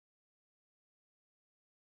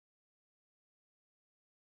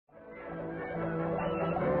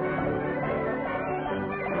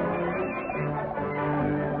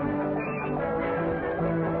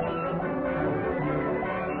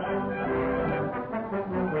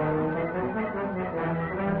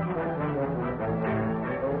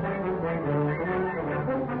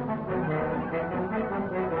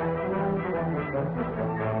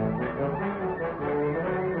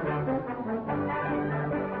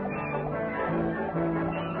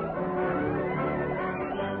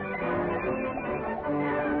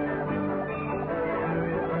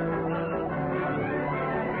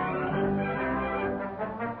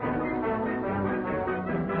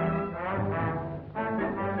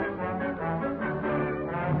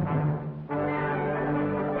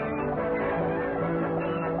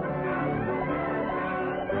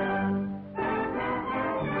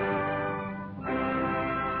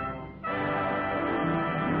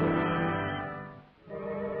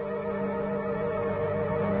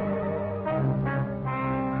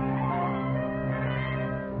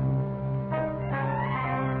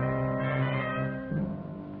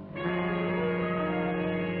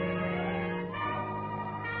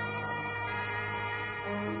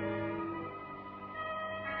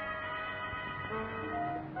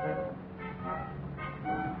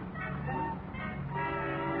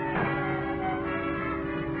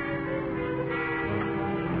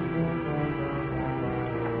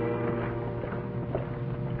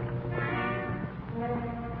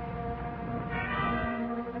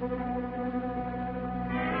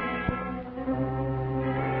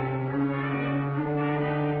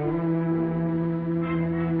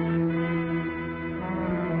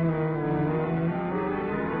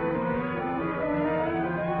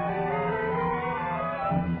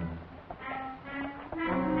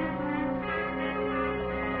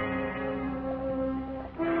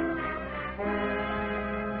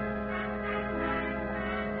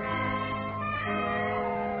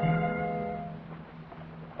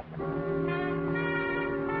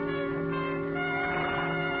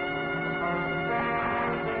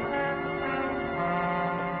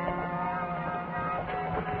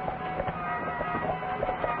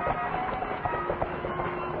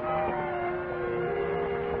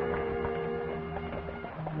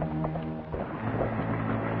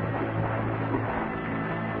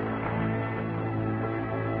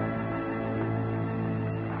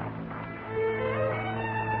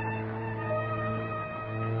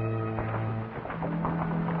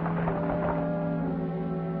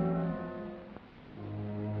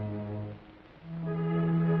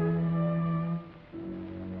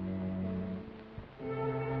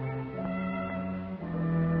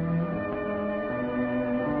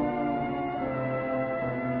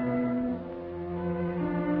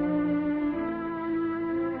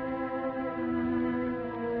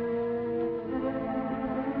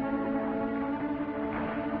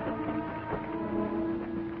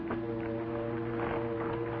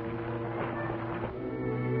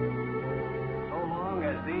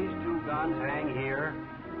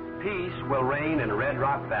peace will reign in Red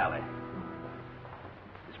Rock Valley.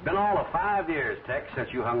 It's been all of 5 years, Tex, since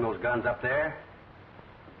you hung those guns up there.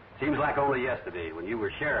 Seems like only yesterday when you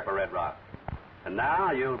were sheriff of Red Rock. And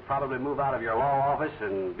now you'll probably move out of your law office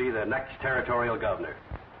and be the next territorial governor.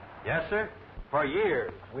 Yes, sir. For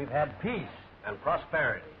years, we've had peace and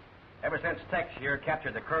prosperity. Ever since Tex here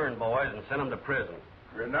captured the Kern boys and sent them to prison.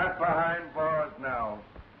 We're not behind bars now.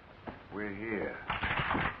 We're here.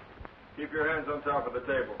 Keep your hands on top of the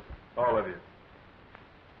table, all of you.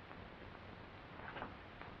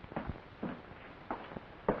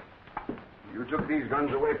 You took these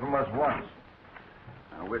guns away from us once.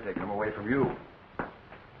 Now we're taking them away from you.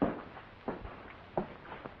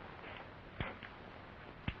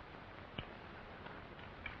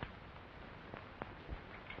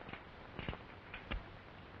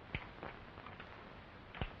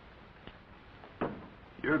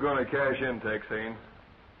 You're going to cash in, Texine.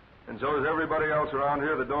 And so is everybody else around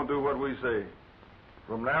here that don't do what we say.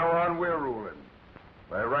 From now on, we're ruling.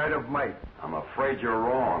 By right of might. I'm afraid you're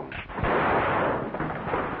wrong.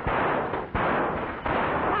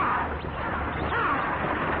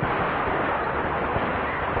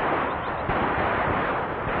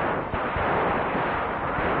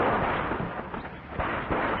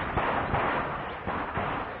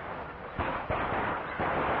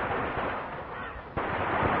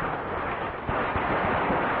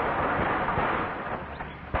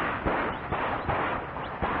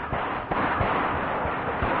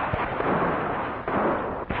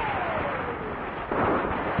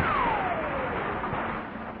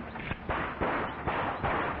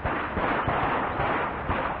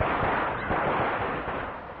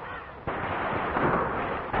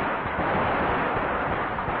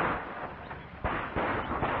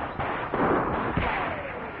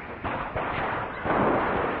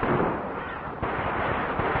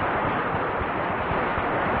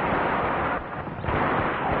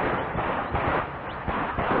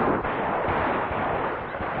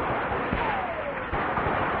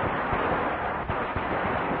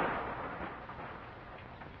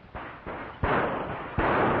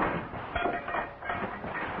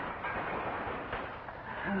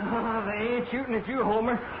 Shooting at you,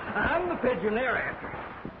 Homer. I'm the pigeon they're after.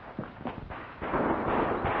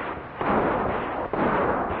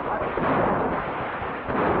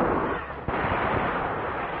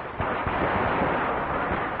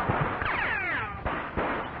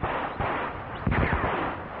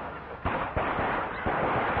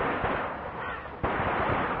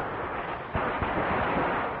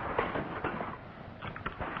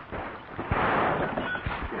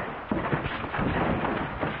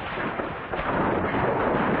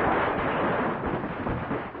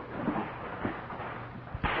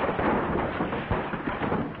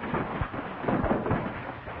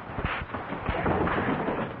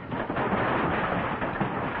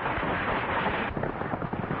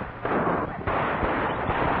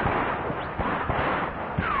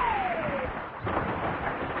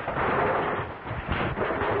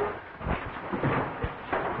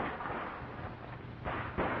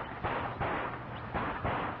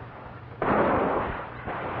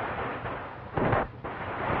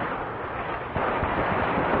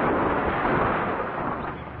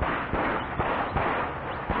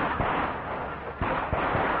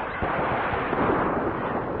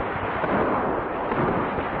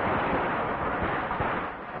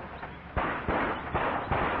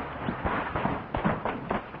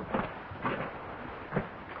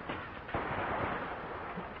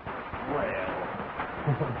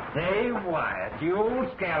 Hey, Wyatt, you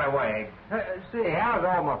old scallywag. Say, how's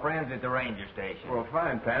all my friends at the ranger station? Well,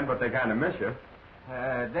 fine, Pan, but they kind of miss you.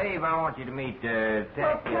 Dave, I want you to meet, Tex.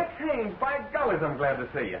 Well, Tex Haynes, by gollies, I'm glad to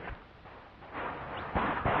see you.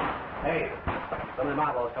 Hey, some of them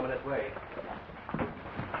outlaws coming this way.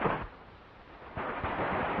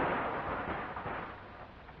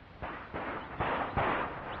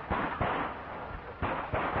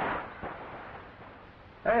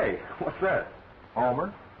 Hey, what's that?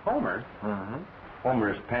 Homer? Homer? Mm-hmm.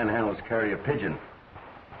 Homer's Panhandle's carry a pigeon.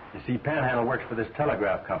 You see, Panhandle works for this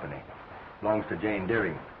telegraph company. Belongs to Jane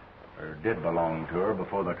Deering. Or did belong to her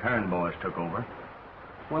before the Kern boys took over.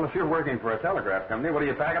 Well, if you're working for a telegraph company, what are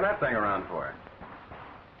you packing that thing around for?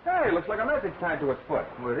 Hey, looks like a message tied to its foot.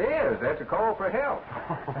 Well, it is. That's a call for help.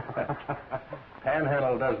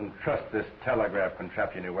 Panhandle doesn't trust this telegraph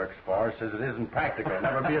contraption he works for. Says it isn't practical.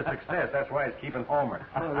 Never be a success. That's why he's keeping Homer.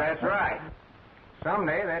 Well, that's right.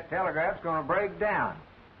 Someday that telegraph's going to break down.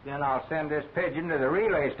 Then I'll send this pigeon to the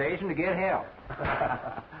relay station to get help.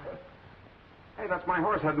 Hey, that's my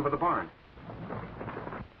horse heading for the barn.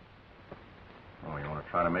 Oh, you want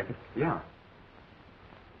to try to make it? Yeah.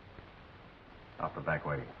 Off the back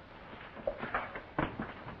way.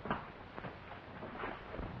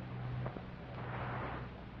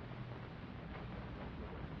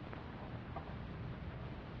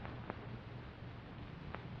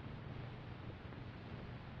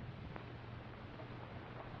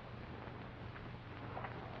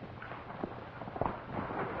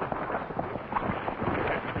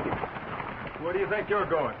 Where do you think you're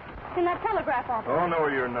going? In that telegraph office. Oh, no,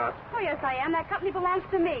 you're not. Oh, yes, I am. That company belongs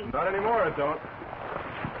to me. Not anymore, it don't.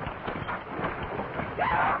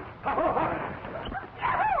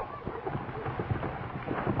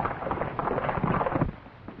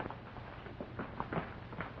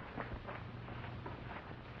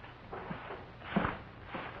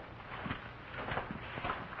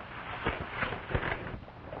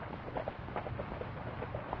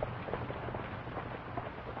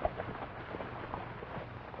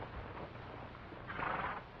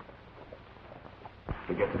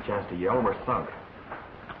 If he gets a chance to yell, we're sunk.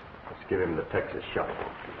 Let's give him the Texas shot.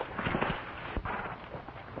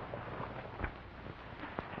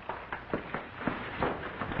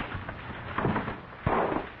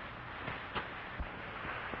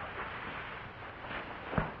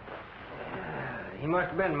 He must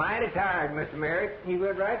have been mighty tired, Mr. Merrick. He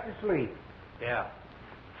went right to sleep. Yeah.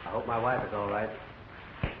 I hope my wife is all right.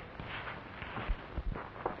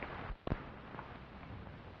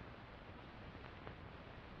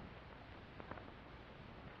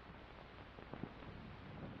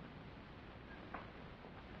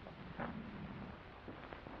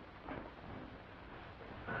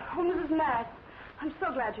 Oh, Mrs. Matt, I'm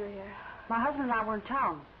so glad you're here. My husband and I were in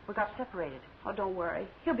town. We got separated. Oh, don't worry.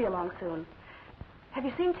 He'll be along soon. Have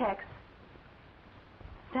you seen Tex?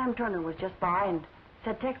 Sam Turner was just by and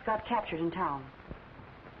said Tex got captured in town.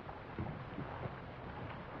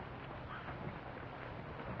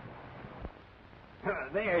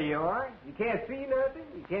 There you are. You can't see nothing,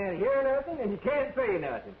 you can't hear nothing, and you can't say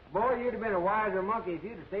nothing. Boy, you'd have been a wiser monkey if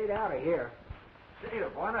you'd have stayed out of here. See,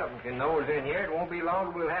 if one of them can nose in here, it won't be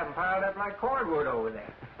long till we'll have them piled up like cordwood over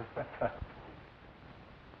there.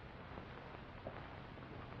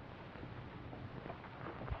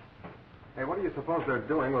 Hey, what do you suppose they're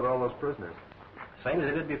doing with all those prisoners? Same as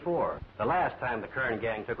they did before. The last time the Kern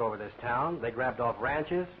gang took over this town, they grabbed off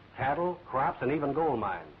ranches, cattle, crops, and even gold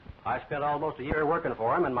mines. I spent almost a year working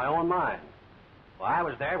for them in my own mine. Well, I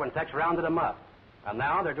was there when Tex rounded them up. And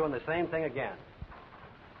now they're doing the same thing again.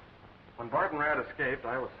 When Barton Rad escaped,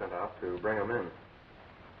 I was sent out to bring him in.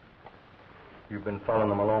 You've been following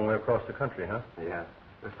them a long way across the country, huh? Yeah.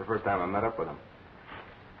 This is the first time I met up with them.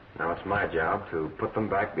 Now it's my job to put them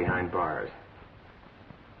back behind bars.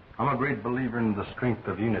 I'm a great believer in the strength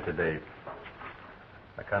of unity, Dave.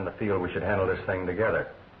 I kind of feel we should handle this thing together.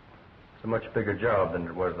 It's a much bigger job than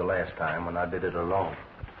it was the last time when I did it alone.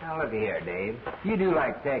 Now, look here, Dave. You do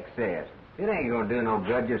like Tex says. It ain't gonna do no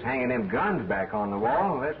good just hanging them guns back on the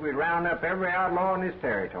wall unless we round up every outlaw in this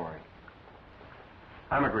territory.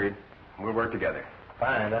 I'm agreed. We'll work together.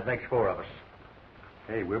 Fine, that makes 4 of us.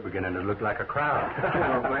 Hey, we're beginning to look like a crowd.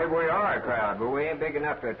 Well, maybe we are a crowd, but we ain't big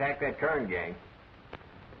enough to attack that Kern gang.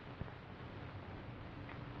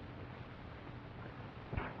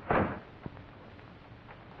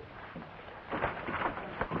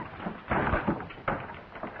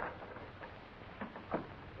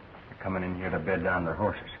 Coming in here to bed down their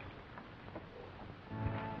horses.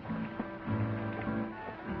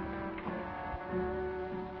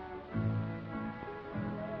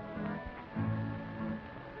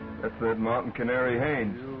 That's that mountain canary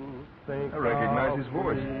Haynes. I recognize his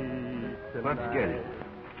voice. Let's get it.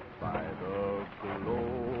 By the glow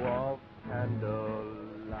of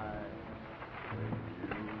candlelight, when you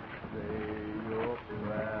say your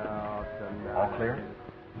prayer tonight. All clear?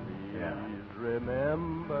 Yeah.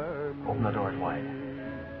 Remember me. Open the doors wide.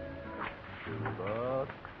 To the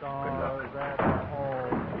stars that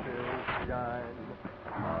home still shine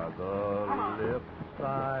are the lips I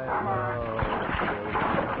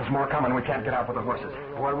love. There's more coming. We can't get out with the horses.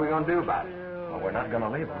 What are we gonna do about it? Well, we're not going to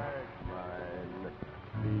leave them.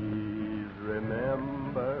 Please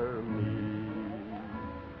remember me.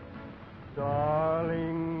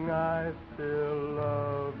 Darling, I still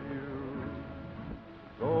love you.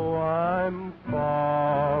 Though I'm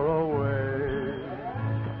far away.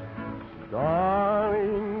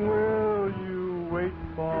 Darling, will you wait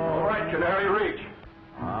for All right, Canary, reach.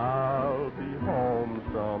 I'll be home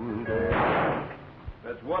someday.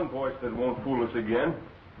 That's one voice that won't fool us again.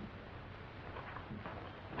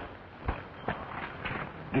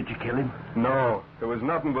 Did you kill him? No, there was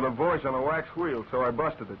nothing but a voice on a wax wheel, so I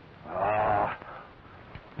busted it. Ah.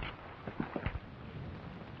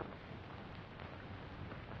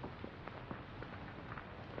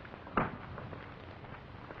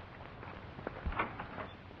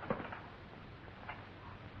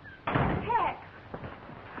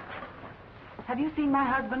 Have you seen my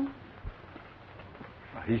husband?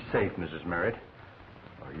 He's safe, Mrs. Merritt.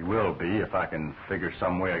 Or he will be if I can figure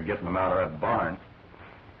some way of getting him out of that barn.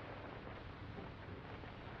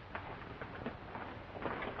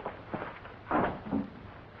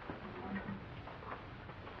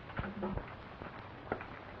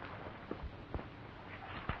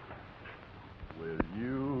 Will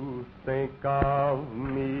you think of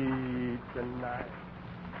me tonight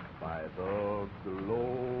by the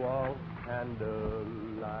glow of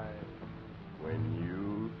candlelight when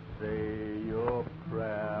you say your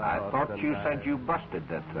prayer? I thought you said you busted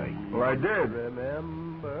that thing. Well, I did.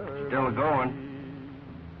 Remember Still going. me.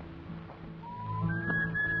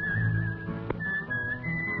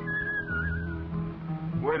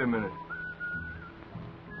 Wait a minute.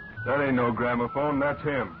 That ain't no gramophone, that's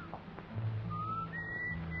him.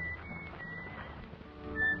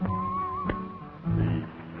 Please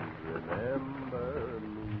remember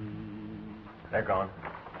me. They're gone.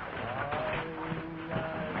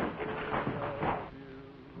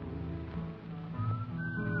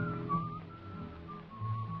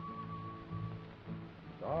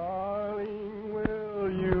 Darling,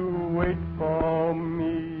 will you wait for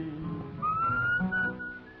me?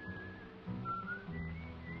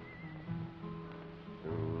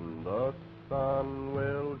 Soon the sun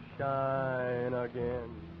will shine again.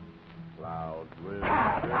 Clouds will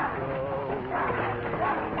drift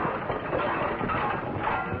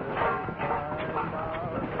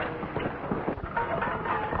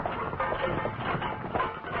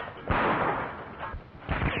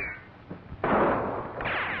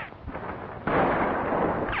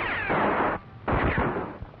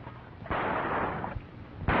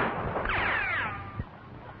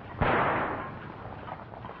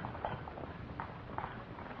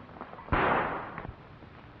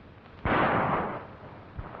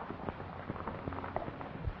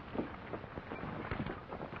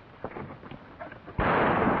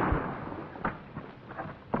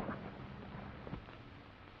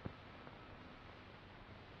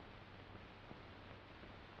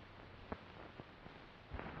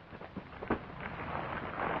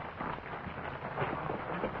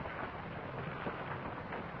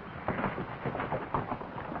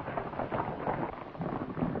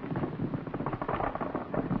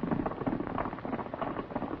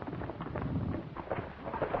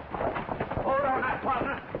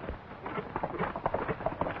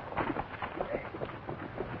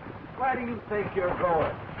Where do you think you're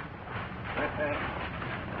going?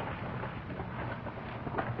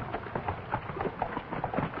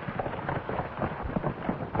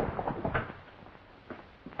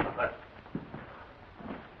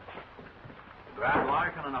 Grabbed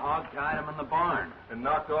Larkin and hog tied him in the barn. And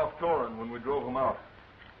knocked off Torin when we drove him out.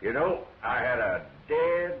 You know, I had a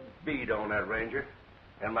dead beat on that ranger,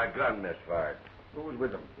 and my gun misfired. Who was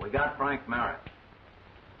with him? We got Frank Merritt.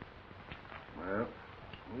 Well,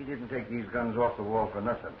 we didn't take these guns off the wall for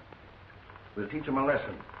nothing. We'll teach them a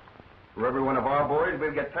lesson. For every one of our boys,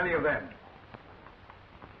 we'll get plenty of them.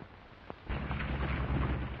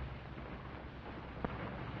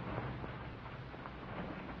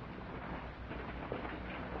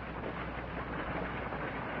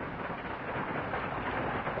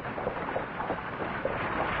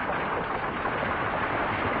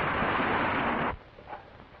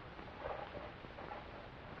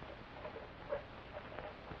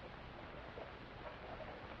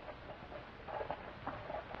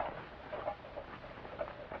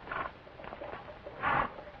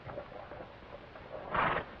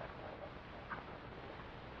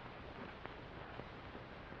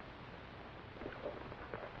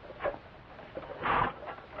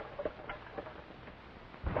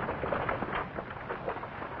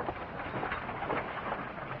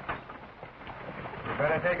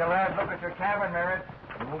 Better take a last look at your cabin, Merritt.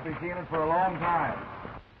 You won't be seen it for a long time.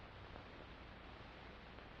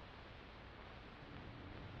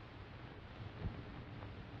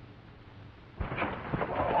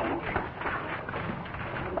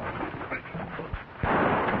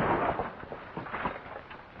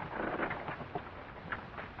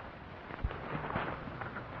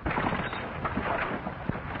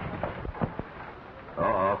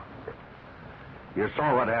 Uh-oh. You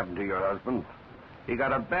saw what happened to your husband. He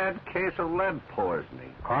got a bad case of lead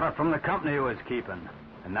poisoning. Caught it from the company he was keeping.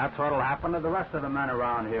 And that's what'll happen to the rest of the men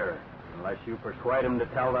around here. Unless you persuade him to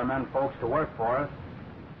tell their men folks to work for us.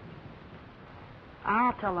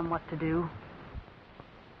 I'll tell them what to do.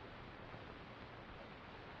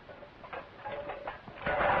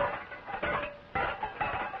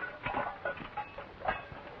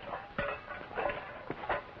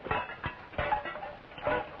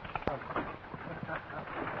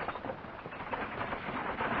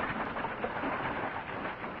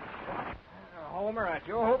 Homer. I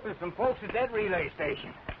sure hope there's some folks at that relay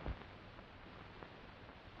station.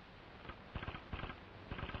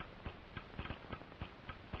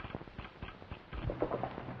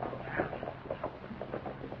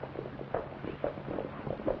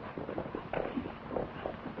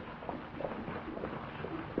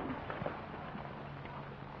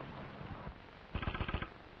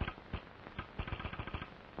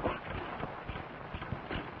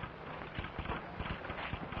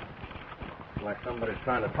 Like somebody's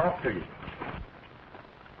trying to talk to you.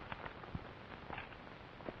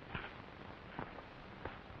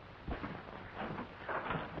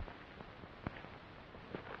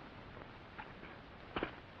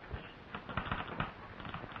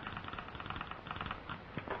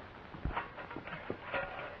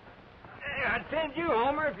 I'd send you,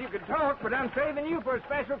 Homer, if you could talk, but I'm saving you for a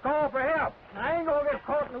special call for help. I ain't gonna get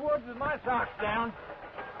caught in the woods with my socks down.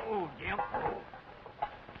 Oh, Jim.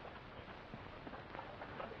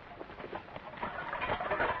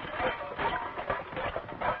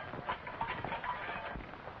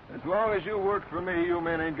 As long as you work for me, you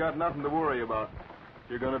men ain't got nothing to worry about.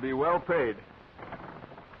 You're going to be well paid.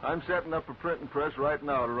 I'm setting up a printing press right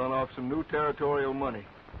now to run off some new territorial money.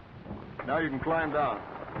 Now you can climb down.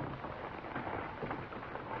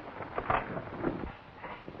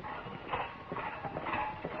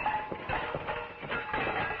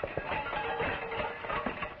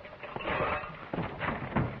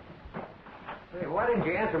 Hey, why didn't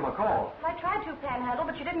you answer my call? I tried to, Panhandle,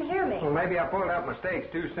 but you didn't hear me. Well, maybe I pulled out my stakes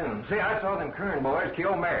too soon. See, I saw them Kern boys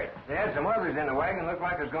kill Merritt. They had some others in the wagon looked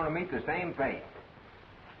like it was going to meet the same fate.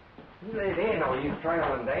 They ain't no use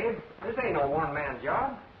trailing, Dave. This ain't no one-man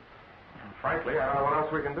job. Frankly, I don't know what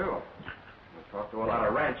else we can do. We talked to a lot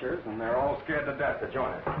of ranchers, and they're all scared to death to join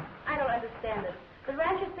us. I don't understand it. The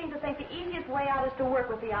ranchers seem to think the easiest way out is to work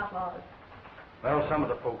with the outlaws. Well, some of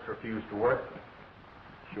the folks refuse to work.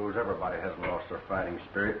 Shows everybody hasn't lost their fighting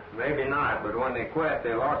spirit. Maybe not, but when they quit,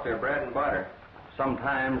 they lost their bread and butter.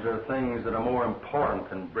 Sometimes there are things that are more important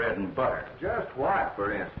than bread and butter. Just what,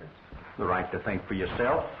 for instance? The right to think for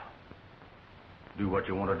yourself. Do what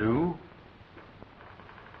you want to do.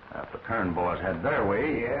 If the Kern boys had their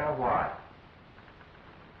way... Yeah, what?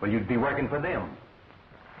 Well, you'd be working for them.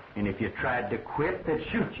 And if you tried to quit, they'd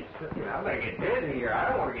shoot you. I better get busy here. I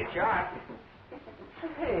don't want to get shot.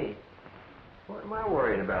 Hey, what am I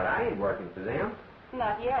worried about? I ain't working for them.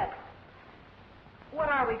 Not yet. What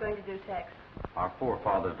are we going to do, Tex? Our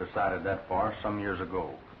forefathers decided that far some years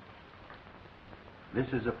ago. This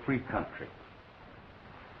is a free country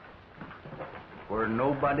where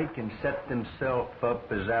nobody can set themselves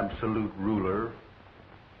up as absolute ruler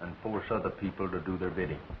and force other people to do their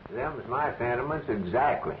bidding. Them's my sentiments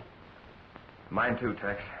exactly. Mine too,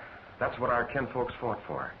 Tex. That's what our kinfolks fought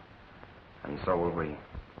for. And so will we.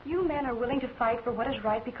 You men are willing to fight for what is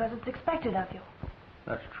right because it's expected of you.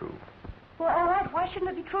 That's true. Well, all right, why shouldn't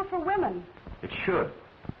it be true for women? It should.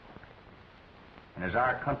 And as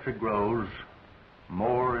our country grows,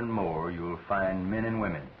 more and more you'll find men and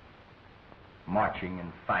women marching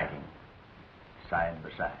and fighting side by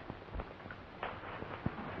side.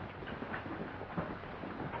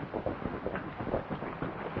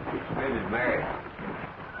 Mrs. Mary.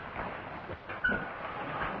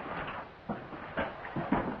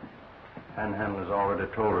 Panhandle has already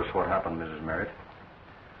told us what happened, Mrs. Merritt.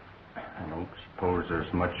 I don't suppose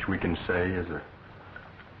there's much we can say, is there?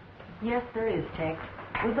 Yes, there is, Tex.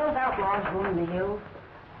 With those outlaws roaming the hills,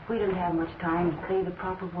 we didn't have much time to say the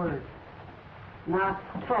proper words. Now,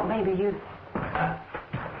 I thought maybe you'd...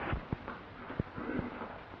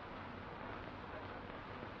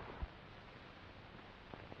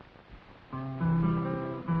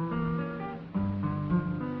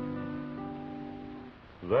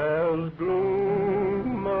 There's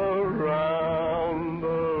gloom around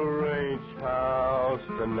the ranch house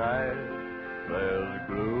tonight. There's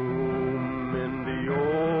gloom in the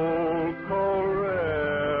old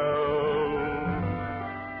corral.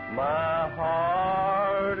 My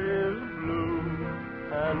heart is blue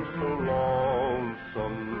and so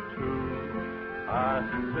lonesome too. I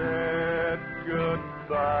said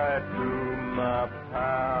goodbye to my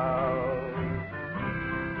pal.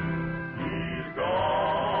 He's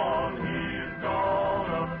gone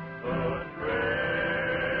up the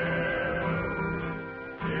trail.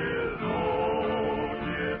 His old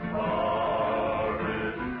guitar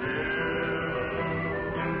is still.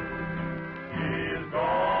 He's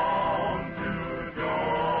gone to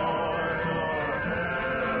join a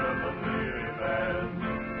heavenly band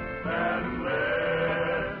and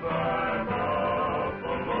led by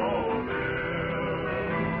Buffalo Bill.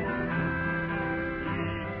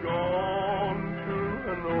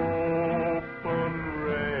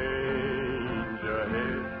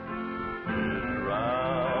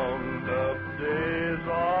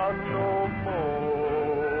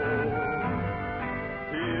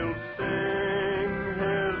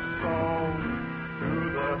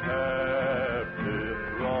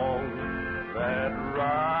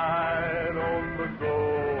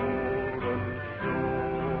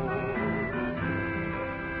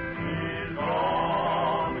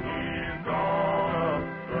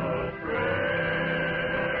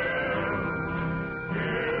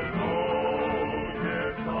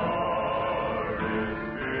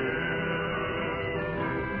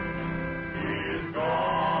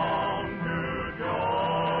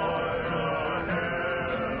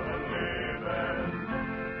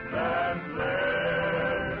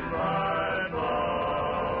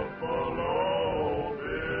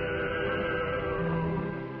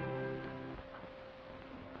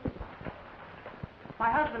 My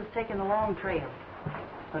husband's taking the long trail,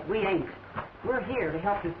 but we ain't. We're here to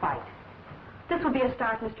help you fight. This will be a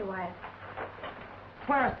start, Mr. Wyatt.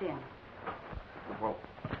 Swear us in. Well,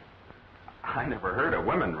 I never heard of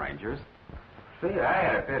women rangers. See, I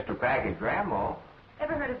had a pistol package, Grandma.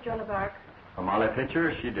 Ever heard of Joan of Arc? From Molly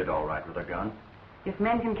Pitcher, she did all right with a gun. If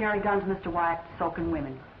men can carry guns, Mr. Wyatt, so can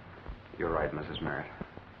women. You're right, Mrs. Merritt.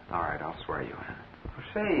 All right, I'll swear you.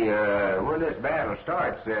 Say, when this battle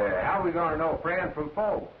starts, how are we going to know friend from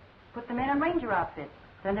foe? Put the men in ranger outfits.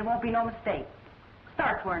 Then there won't be no mistake.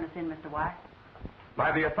 Start swearing us in, Mr. Wyatt.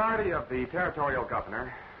 By the authority of the territorial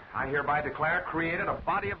governor, I hereby declare created a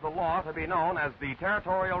body of the law to be known as the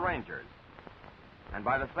Territorial Rangers. And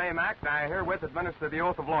by the same act, I herewith administer the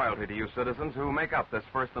oath of loyalty to you citizens who make up this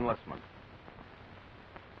first enlistment.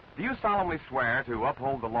 Do you solemnly swear to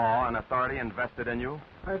uphold the law and authority invested in you?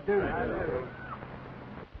 I do. I do.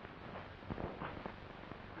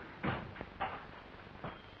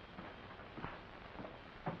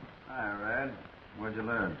 Hi, Rad. What'd you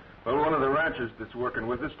learn? Well, one of the ranchers that's working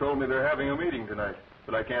with us told me they're having a meeting tonight,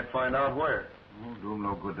 but I can't find out where. Won't do 'em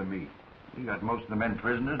no good to me. We got most of the men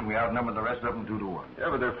prisoners, and we outnumber the rest of them 2 to 1. Yeah,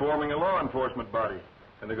 but they're forming a law enforcement body,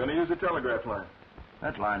 and they're going to use a telegraph line.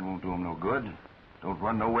 That line won't do 'em no good. Don't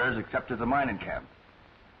run nowheres except to the mining camp.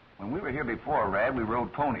 When we were here before, Rad, we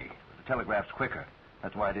rode pony. The telegraph's quicker.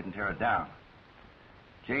 That's why I didn't tear it down.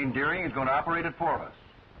 Jane Deering is going to operate it for us.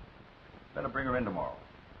 Better bring her in tomorrow.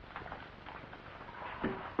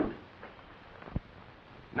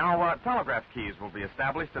 Now, telegraph keys will be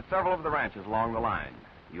established at several of the ranches along the line.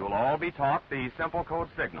 You'll all be taught the simple code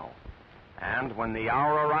signal. And when the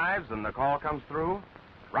hour arrives and the call comes through,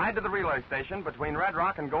 ride to the relay station between Red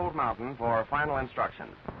Rock and Gold Mountain for final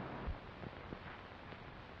instructions.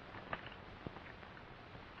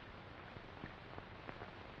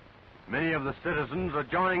 Many of the citizens are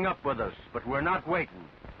joining up with us, but we're not waiting.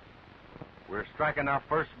 We're striking our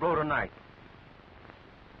first blow tonight.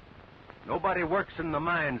 Nobody works in the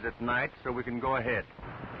mines at night, so we can go ahead.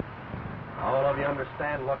 All of you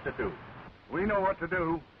understand what to do. We know what to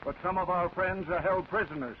do, but some of our friends are held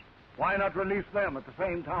prisoners. Why not release them at the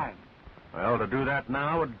same time? Well, to do that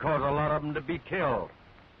now would cause a lot of them to be killed.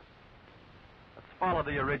 Let's follow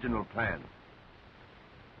the original plan.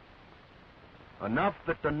 Enough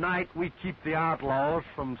that tonight we keep the outlaws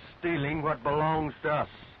from stealing what belongs to us.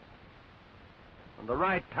 When the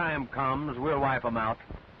right time comes, we'll wipe them out.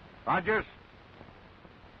 Rogers,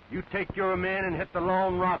 you take your men and hit the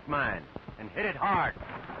Lone Rock mine, and hit it hard.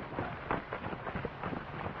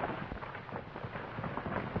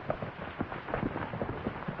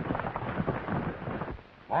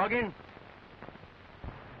 Morgan,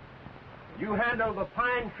 you handle the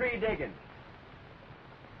pine tree digging.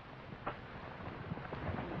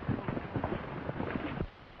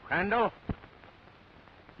 Crandall,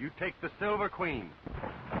 you take the Silver Queen.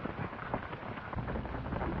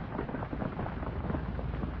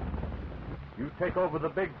 You take over the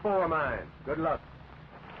Big Four mine. Good luck.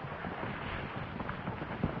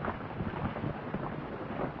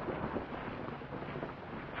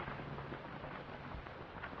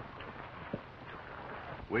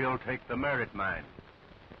 We'll take the Merritt mine.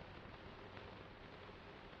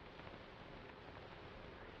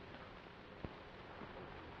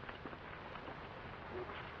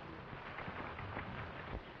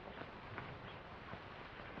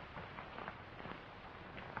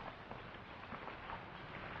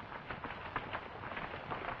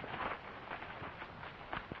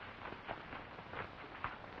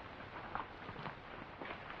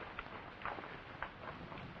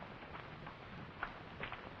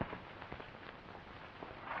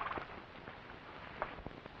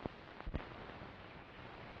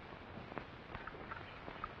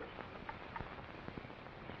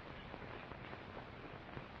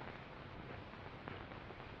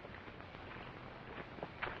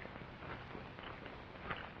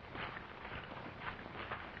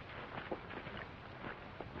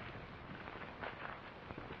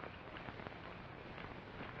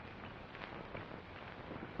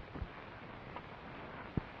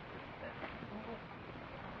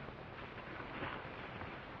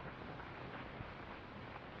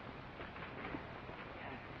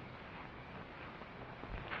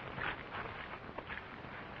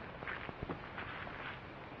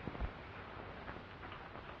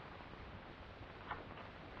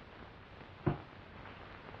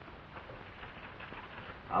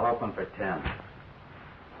 I'll open for 10.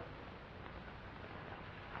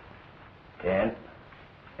 10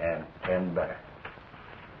 and 10 better.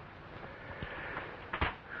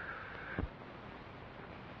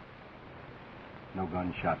 No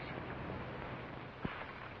gunshots.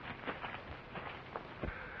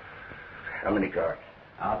 How many cards?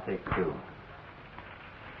 I'll take 2.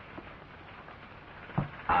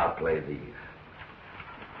 I'll play these.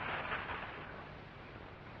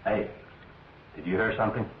 Hey, did you hear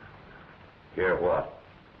something? Hear what?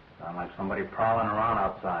 Sound like somebody prowling around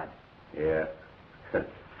outside. Yeah.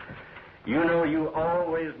 You know, you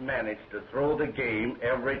always manage to throw the game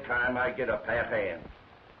every time I get a pat hand.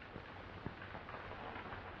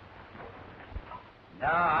 No,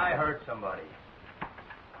 I heard somebody.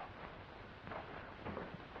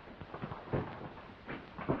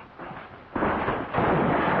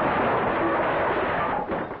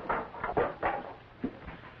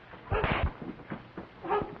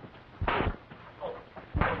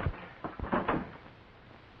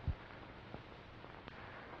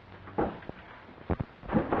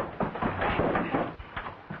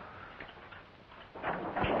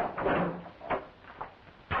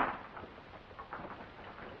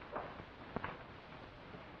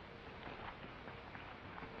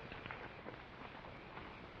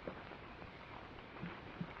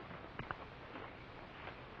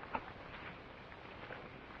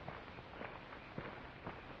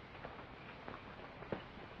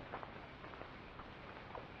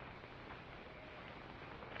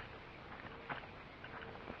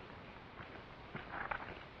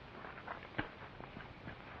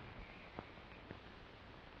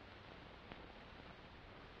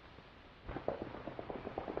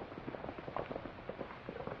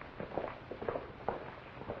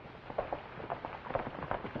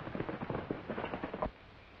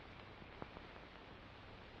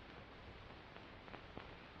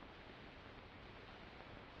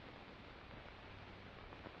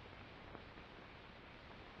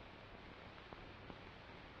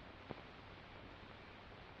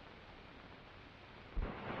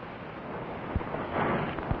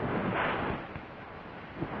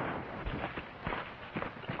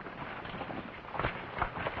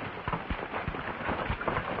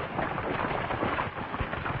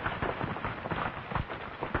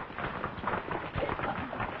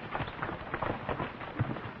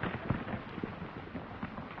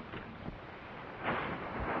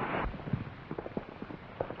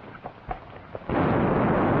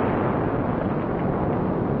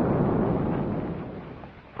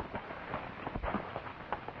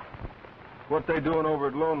 What they doing over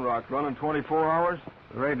at Lone Rock? Running 24 hours?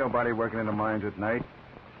 There ain't nobody working in the mines at night.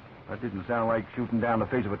 That didn't sound like shooting down the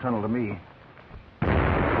face of a tunnel to me.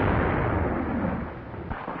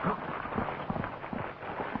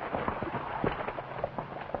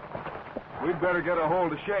 We'd better get a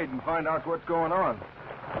hold of Shade and find out what's going on.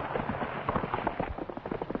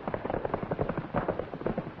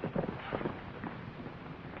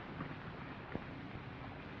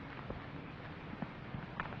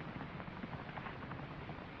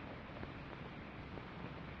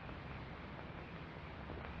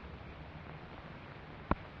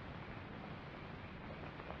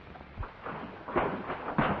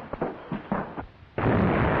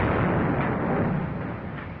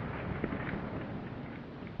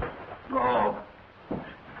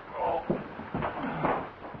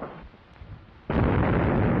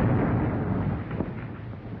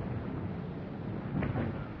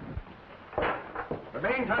 The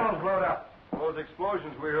main tunnel's blown up. Those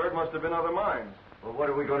explosions we heard must have been other mines. Well, what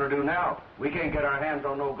are we going to do now? We can't get our hands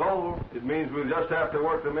on no gold. It means we'll just have to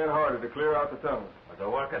work the men harder to clear out the tunnel. But the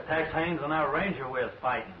work of Tex Haynes and our ranger we're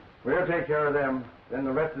fighting. We'll take care of them. Then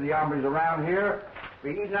the rest of the hombres around here be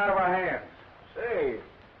eating out of our hands. Say,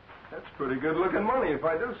 that's pretty good-looking money, if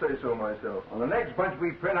I do say so myself. On the next bunch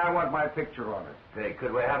we print, I want my picture on it. Hey,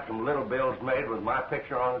 could we have some little bills made with my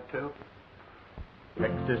picture on it, too?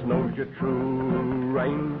 Texas knows you're true,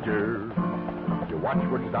 Ranger. You watch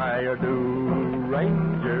what desire do,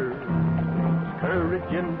 Ranger.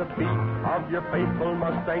 Courage in the beat of your faithful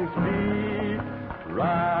Mustang's feet.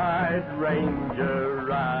 Ride, Ranger,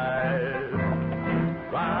 ride.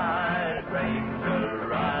 Ride, Ranger,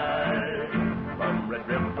 ride. From Red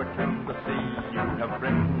River to the sea, you have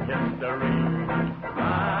written history.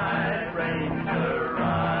 Ride, Ranger,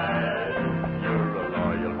 ride. You're a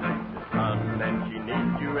loyal Texas son, and she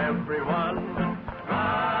needs you, everyone.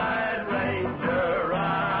 Ride, Ranger,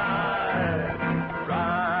 ride.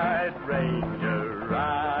 Ride, Ranger,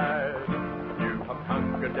 ride. You have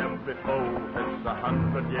conquered every foe since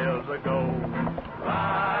 100 years ago.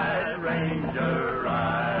 Ride, Ranger,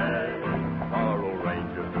 ride. For old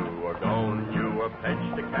Rangers who are gone, you are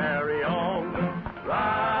pledged to carry on.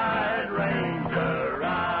 Ride, Ranger,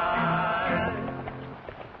 ride.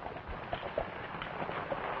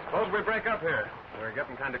 Suppose we break up here. We're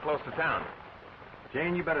getting kind of close to town.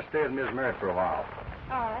 Jane, you better stay with Miss Merritt for a while.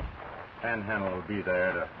 All right. Panhandle will be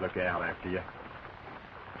there to look out after you.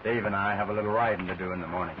 Dave and I have a little riding to do in the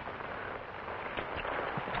morning.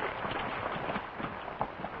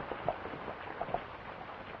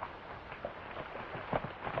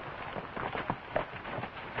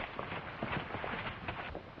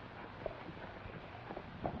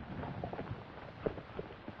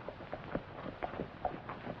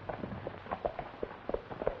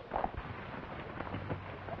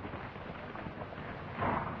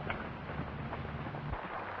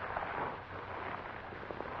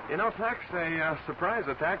 You know, Tex, a surprise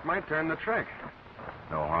attack might turn the trick.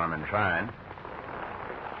 No harm in trying.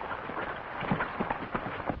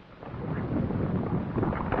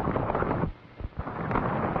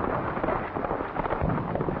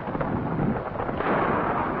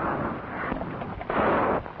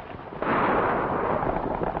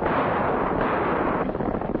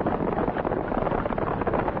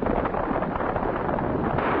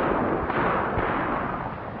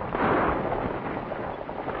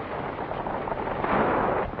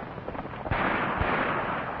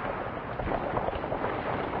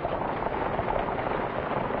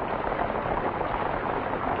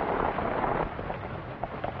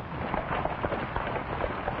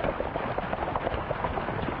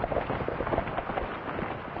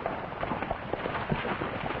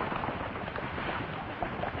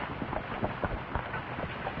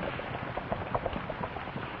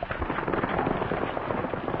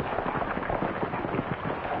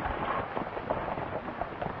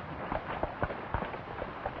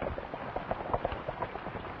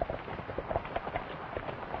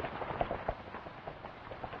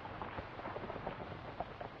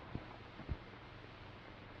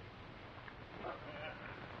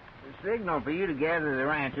 The signal for you to gather the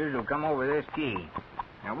ranchers will come over this key.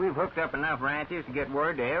 Now, we've hooked up enough ranches to get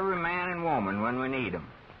word to every man and woman when we need them.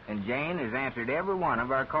 And Jane has answered every one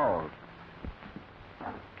of our calls.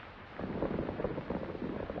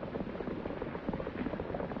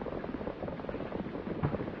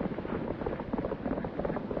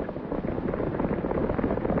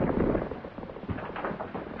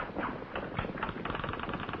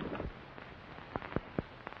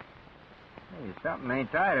 Something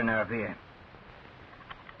ain't tight enough here.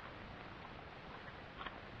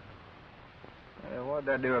 What'd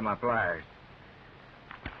I do with my pliers?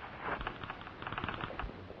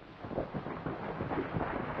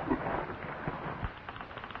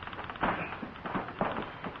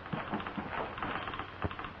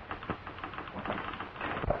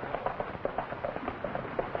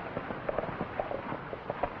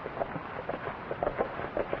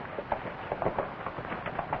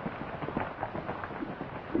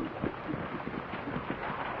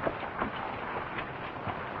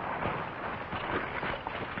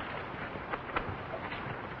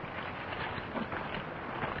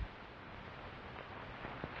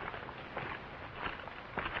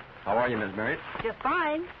 How are you, Miss Mary? Just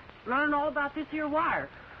fine. Learning all about this here wire.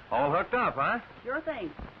 All hooked up, huh? Sure thing.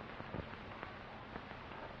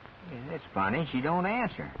 Yeah, that's funny. She don't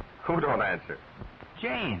answer. Who don't answer?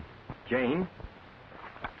 Jane. Jane?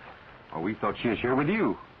 Oh, we thought she was here with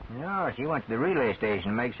you. No, she went to the relay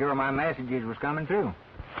station to make sure my messages was coming through.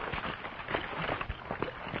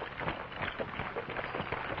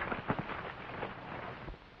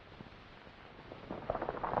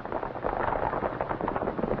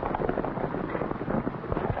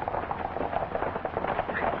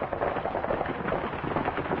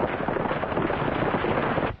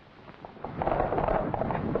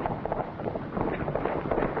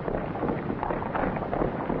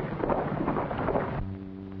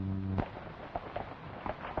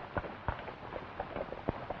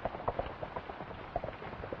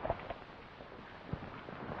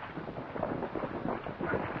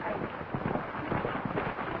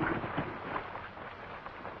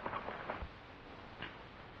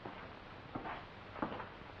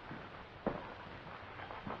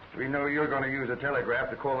 We know you're going to use a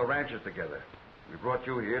telegraph to call the ranchers together. We brought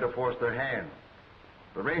you here to force their hand.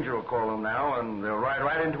 The ranger will call them now, and they'll ride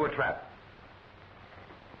right into a trap.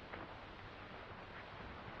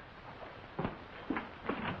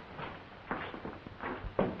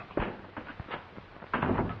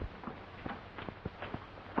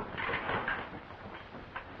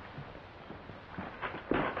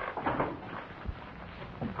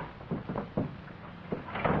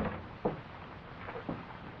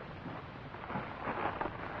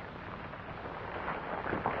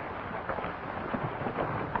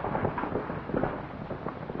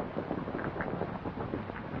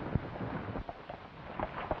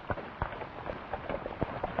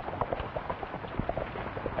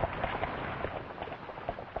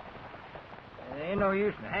 no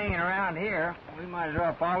use in hanging around here. We might as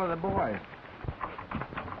well follow the boys.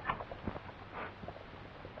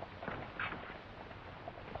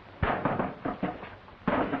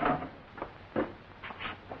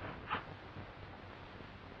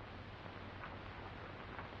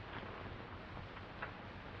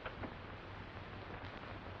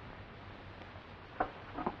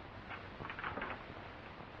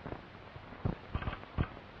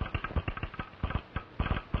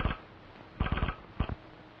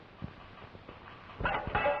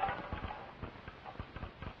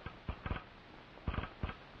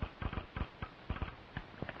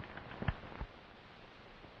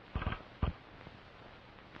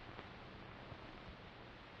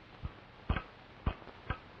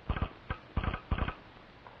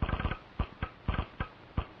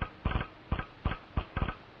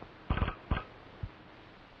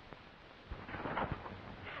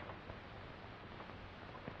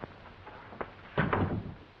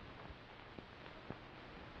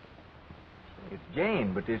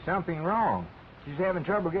 Jane, but there's something wrong. She's having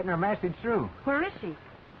trouble getting her message through. Where is she?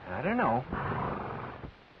 I don't know.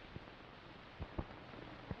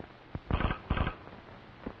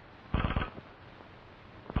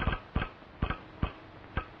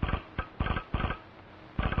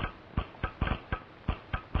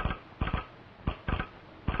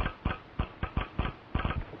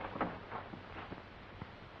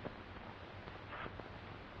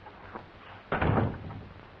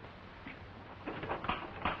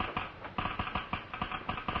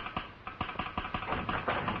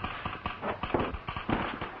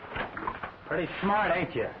 Pretty smart,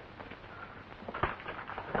 ain't you?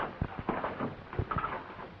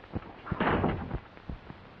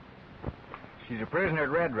 She's a prisoner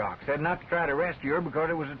at Red Rock. Said not to try to rescue her because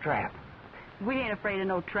it was a trap. We ain't afraid of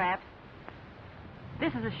no traps.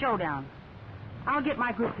 This is a showdown. I'll get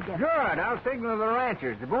my group together. Good. I'll signal the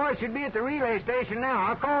ranchers. The boys should be at the relay station now.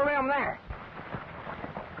 I'll call them there.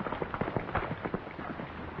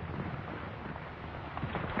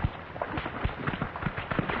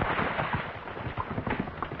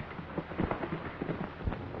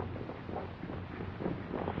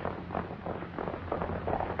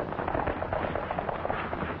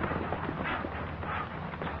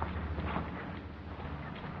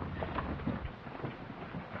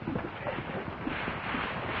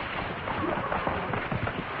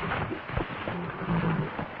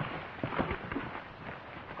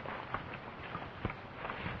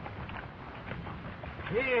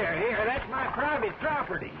 Here, that's my private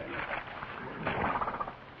property.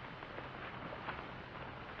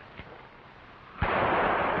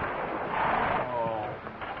 Oh.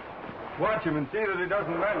 Watch him and see that he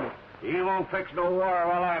doesn't bend it. He won't fix no war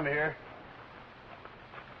while I'm here.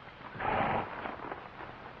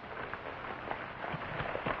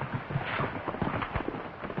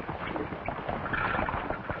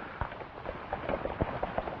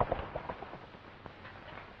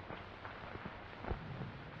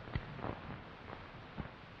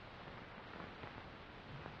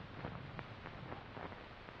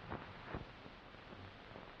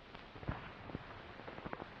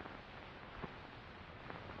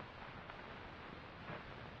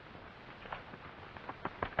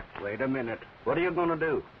 Wait a minute. What are you going to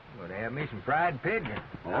do? Going to have me some fried pigeon.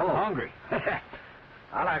 Oh. I'm hungry.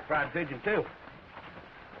 I like fried pigeon, too.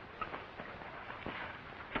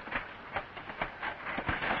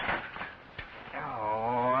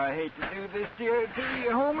 Oh, I hate to do this to you,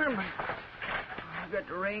 Homer, but I've got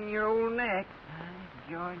to wring your old neck.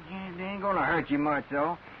 George, it ain't going to hurt you much,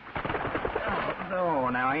 though. Oh,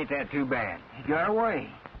 now, ain't that too bad? You got away.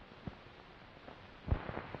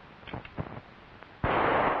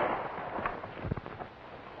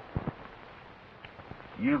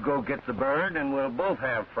 You go get the bird, and we'll both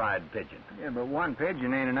have fried pigeon. Yeah, but one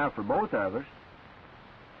pigeon ain't enough for both of us.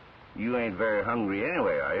 You ain't very hungry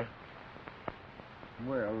anyway, are you?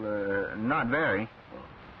 Well, not very.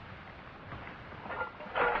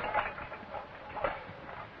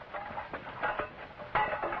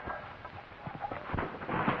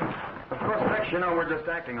 Of course, Tex, you know, we're just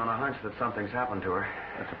acting on a hunch that something's happened to her.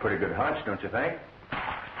 That's a pretty good hunch, don't you think?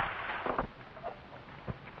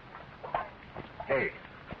 Hey,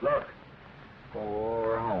 look.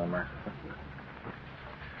 Poor Homer.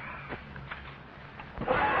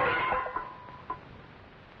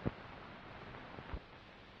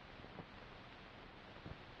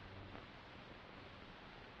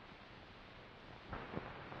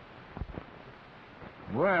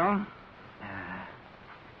 Well,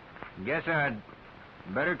 guess I'd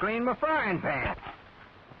better clean my frying pan.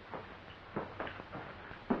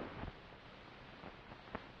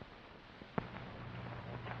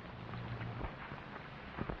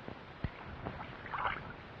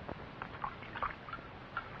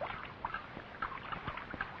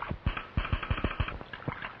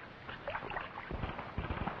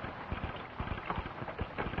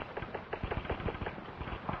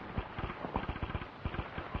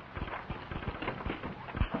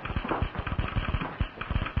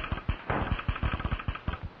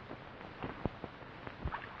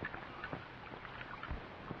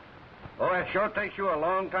 it sure takes you a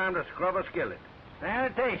long time to scrub a skillet.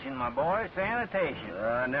 Sanitation, my boy, sanitation.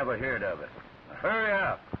 I never heard of it. Hurry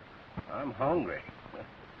up. I'm hungry.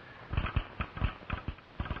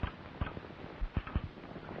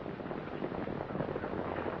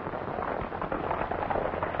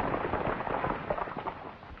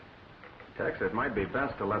 Tex, it might be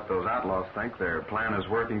best to let those outlaws think their plan is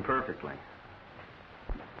working perfectly.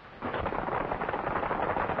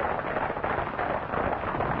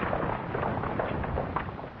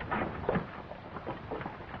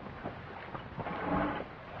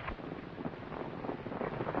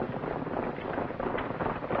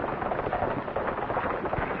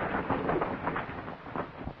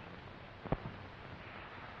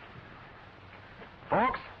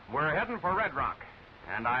 Folks, we're heading for Red Rock.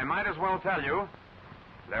 And I might as well tell you,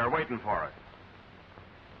 they're waiting for us.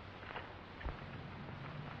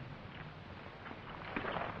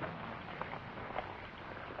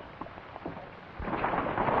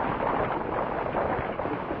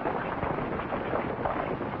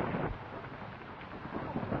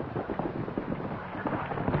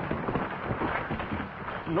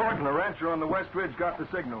 Norton and the rancher on the West Ridge got the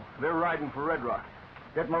signal. They're riding for Red Rock.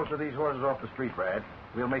 Get most of these horses off the street, Brad.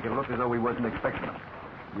 We'll make it look as though we wasn't expecting them.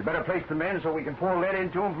 You better place the men so we can pour lead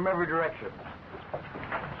into them from every direction.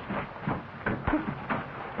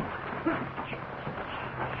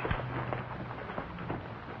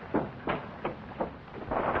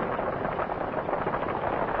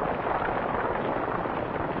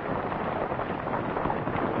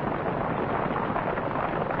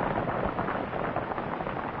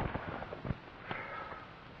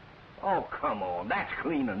 Oh, come on. That's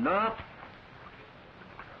clean enough.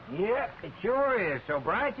 Yeah, it sure is. So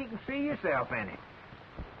bright you can see yourself in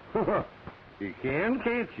it. You can,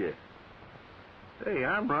 can't you? Hey,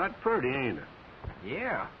 I'm right pretty, ain't I?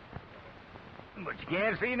 Yeah. But you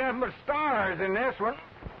can't see nothing but stars in this one.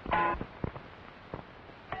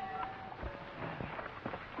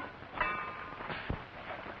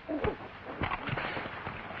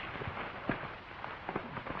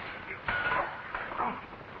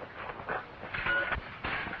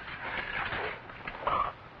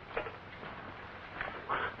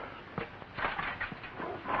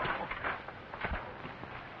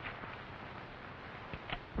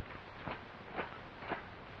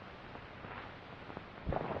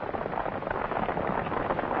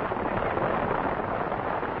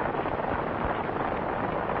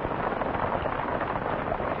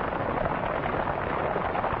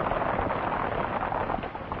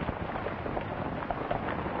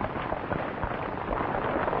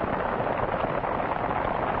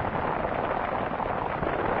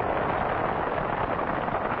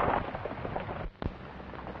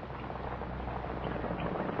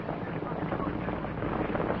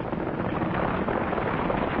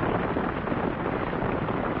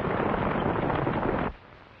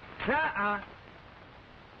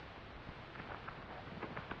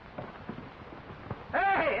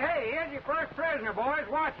 Hey, here's your first prisoner, boys.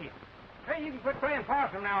 Watch him. Hey, you can quit playing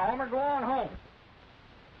possum now, Homer. Go on home.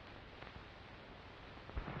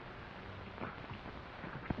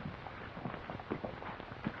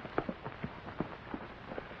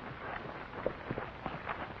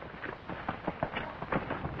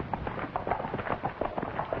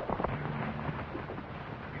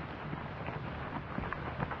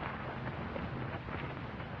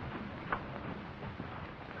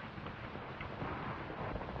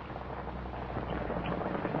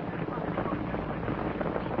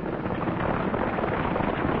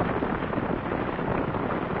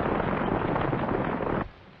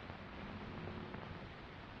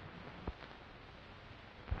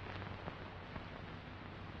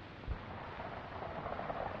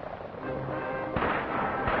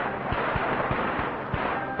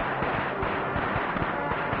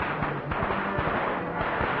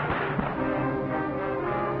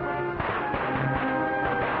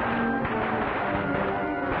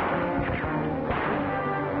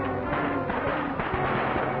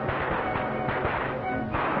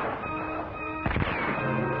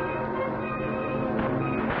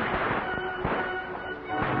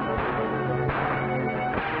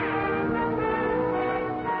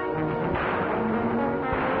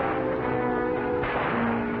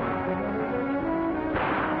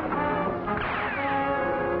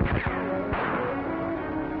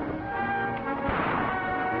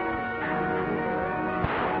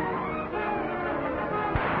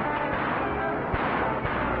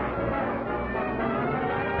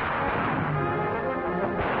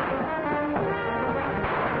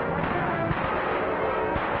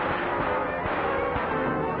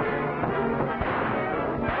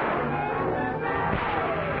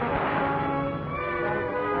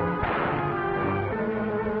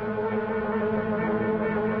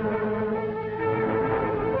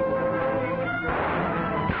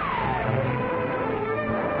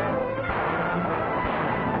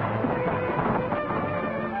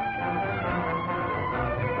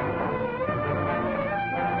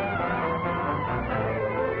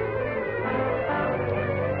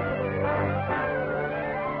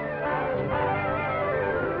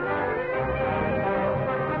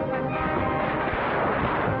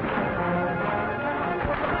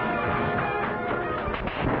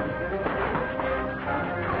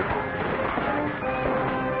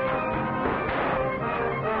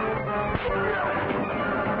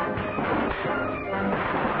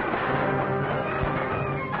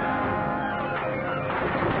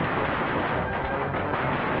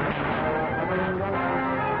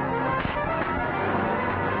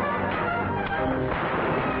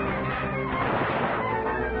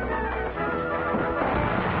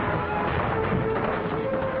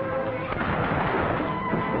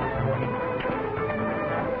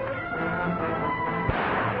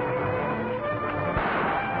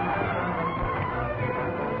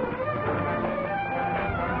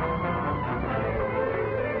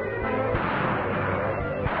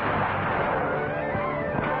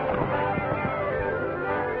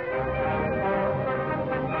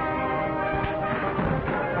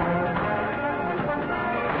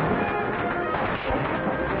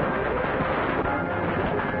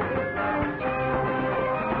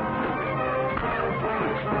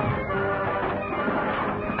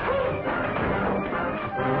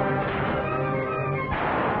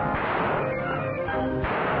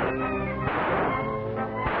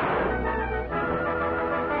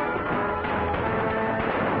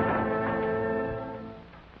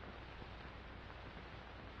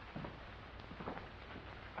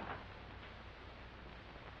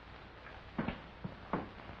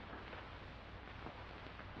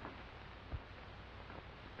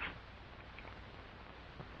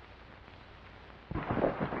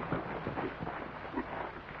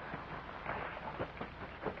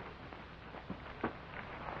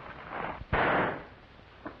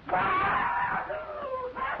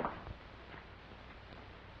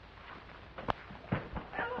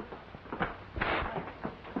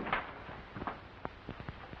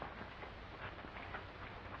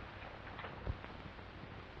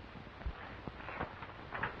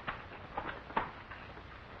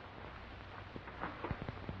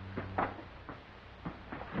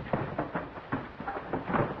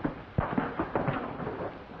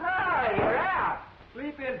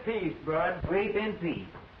 peace, bud. Sleep in peace.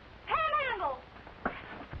 Panhandle!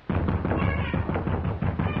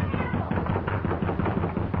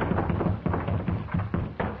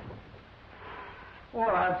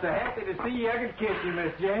 Well, I'm so happy to see you. I could kiss you,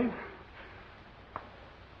 Miss Jane.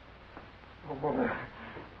 Oh, boy.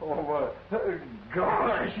 Oh, boy.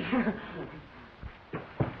 Gosh.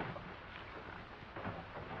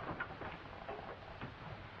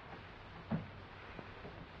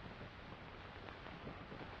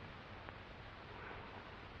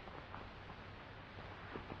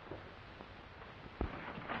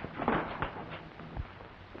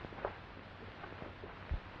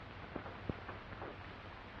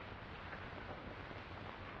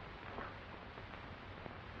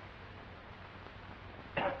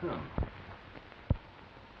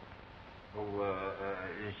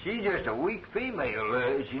 She's just a weak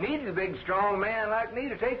female. She needs a big, strong man like me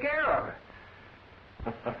to take care of her.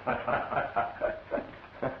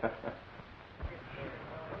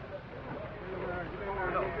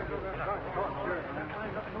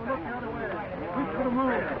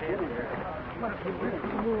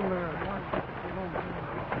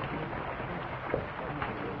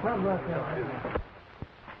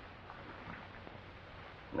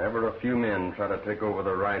 Whenever a few men try to take over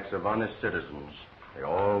the rights of honest citizens, they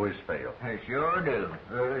always fail. They sure do.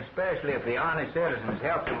 Especially if the honest citizens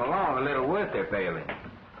help them along a little with their failing.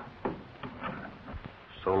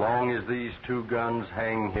 So long as these two guns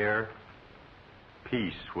hang here,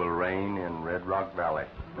 peace will reign in Red Rock Valley.